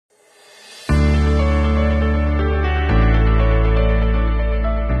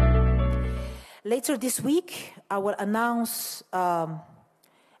Later this week, I will announce an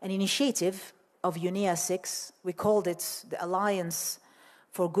initiative of Anue6. We called it the Alliance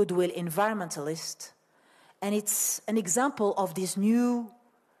for Goodwill Environmentalists. And it's an example of this new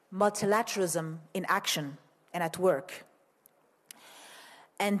multilateralism in action and at work.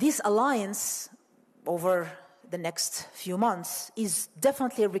 And this alliance, over the next few months, is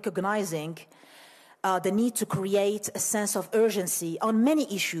definitely recognizing the need to create a sense of urgency on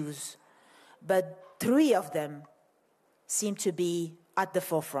many issues, but 3 of them seem to be at the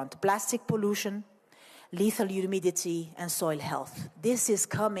forefront: plastic pollution, lethal humidity, and soil health. This is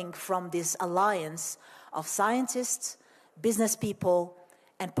coming from this alliance of scientists, business people,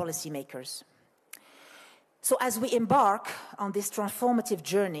 and policymakers. So as we embark on this transformative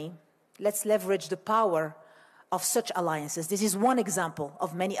journey, let's leverage the power of such alliances. This is one example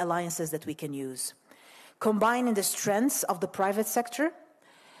of many alliances that we can use. Combining the strengths of the private sector,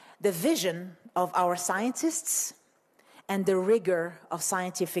 the vision of our scientists, and the rigor of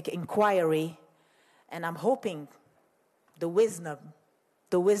scientific inquiry, and I'm hoping the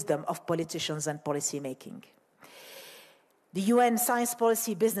wisdom of politicians and policymaking. The UN Science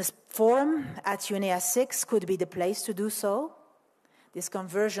Policy Business Forum at Anue6 could be the place to do so. This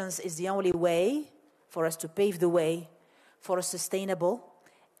convergence is the only way for us to pave the way for a sustainable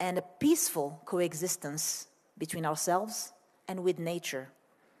and a peaceful coexistence between ourselves and with nature.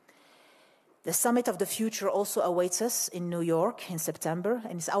 The Summit of the Future also awaits us in New York in September,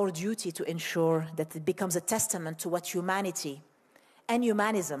 and it's our duty to ensure that it becomes a testament to what humanity and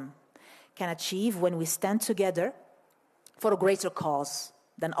humanism can achieve when we stand together for a greater cause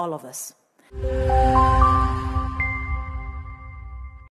than all of us.